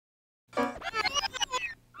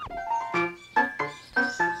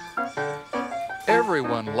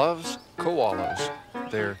Everyone loves koalas.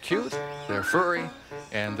 They're cute, they're furry,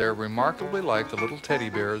 and they're remarkably like the little teddy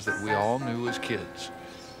bears that we all knew as kids.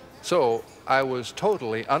 So I was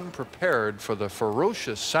totally unprepared for the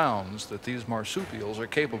ferocious sounds that these marsupials are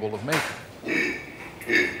capable of making.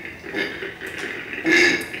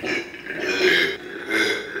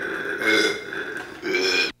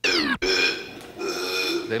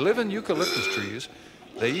 They live in eucalyptus trees.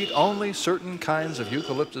 They eat only certain kinds of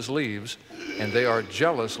eucalyptus leaves, and they are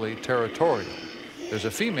jealously territorial. There's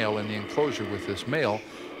a female in the enclosure with this male,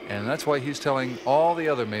 and that's why he's telling all the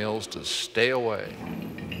other males to stay away.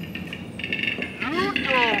 You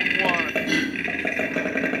don't want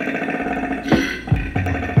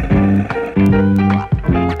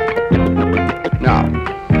Now,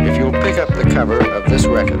 if you'll pick up the cover of this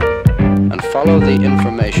record and follow the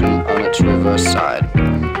information on its reverse side,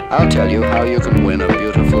 I'll tell you how you can win a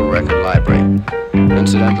beautiful record library.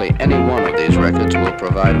 Incidentally, any one of these records will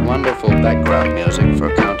provide wonderful background music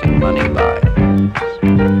for counting money by.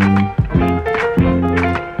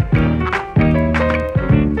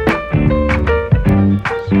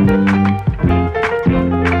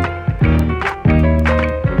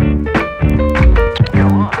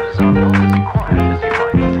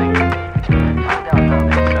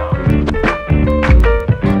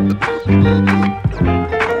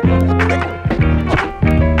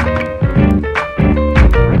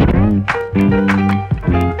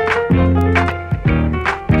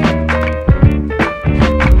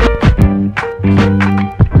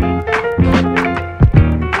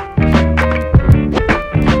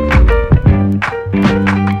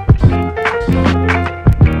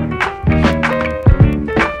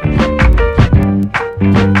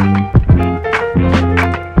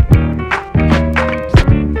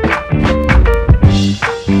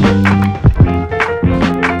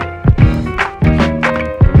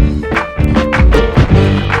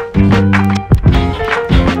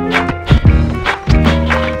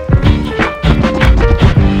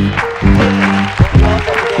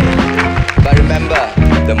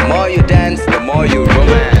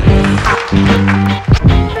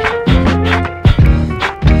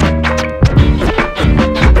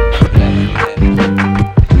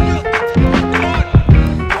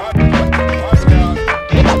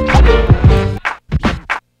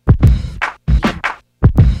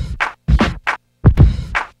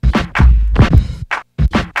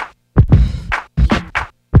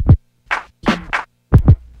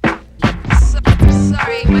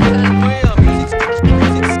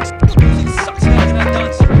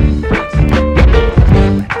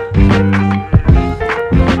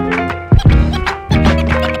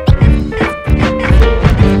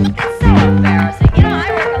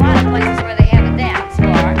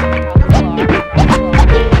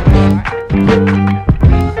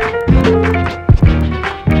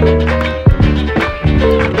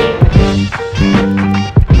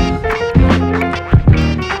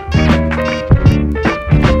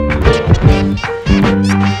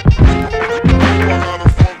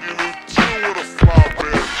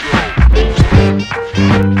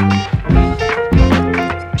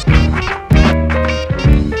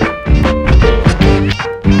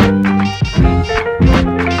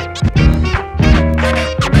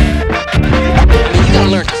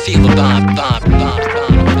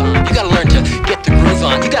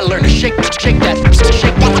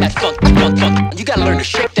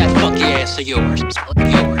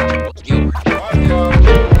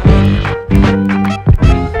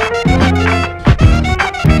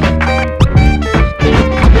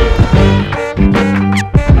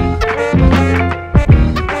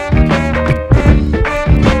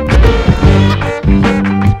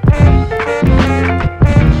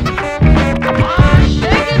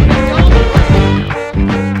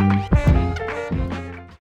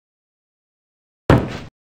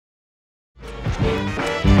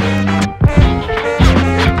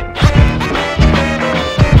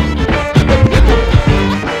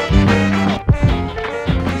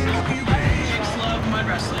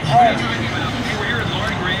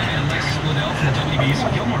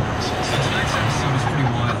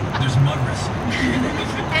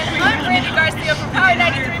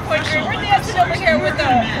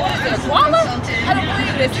 Koala? I don't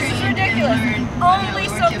believe this. This is ridiculous.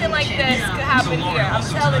 Only something like this could happen here. I'm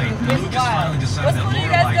telling you, it's wild. What school do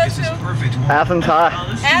you guys go to? Athens High.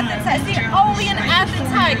 Athens High. See, only in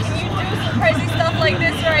Athens High can you do some crazy stuff like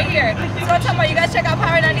this right here. So I'm talking about, you guys check out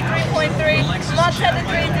Power 93.3, Montana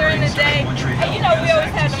 3 during the day. And you know, we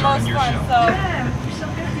always have the most fun, so.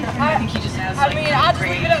 I mean, I'll just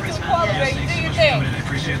leave it up to the Koala, baby. Do your thing.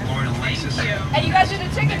 And you guys do the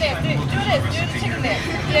chicken dance. Do this. Do the chicken dance.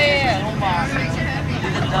 Yeah.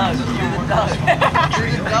 Doug. Do the Doug.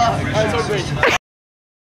 Do the Doug. That's so great.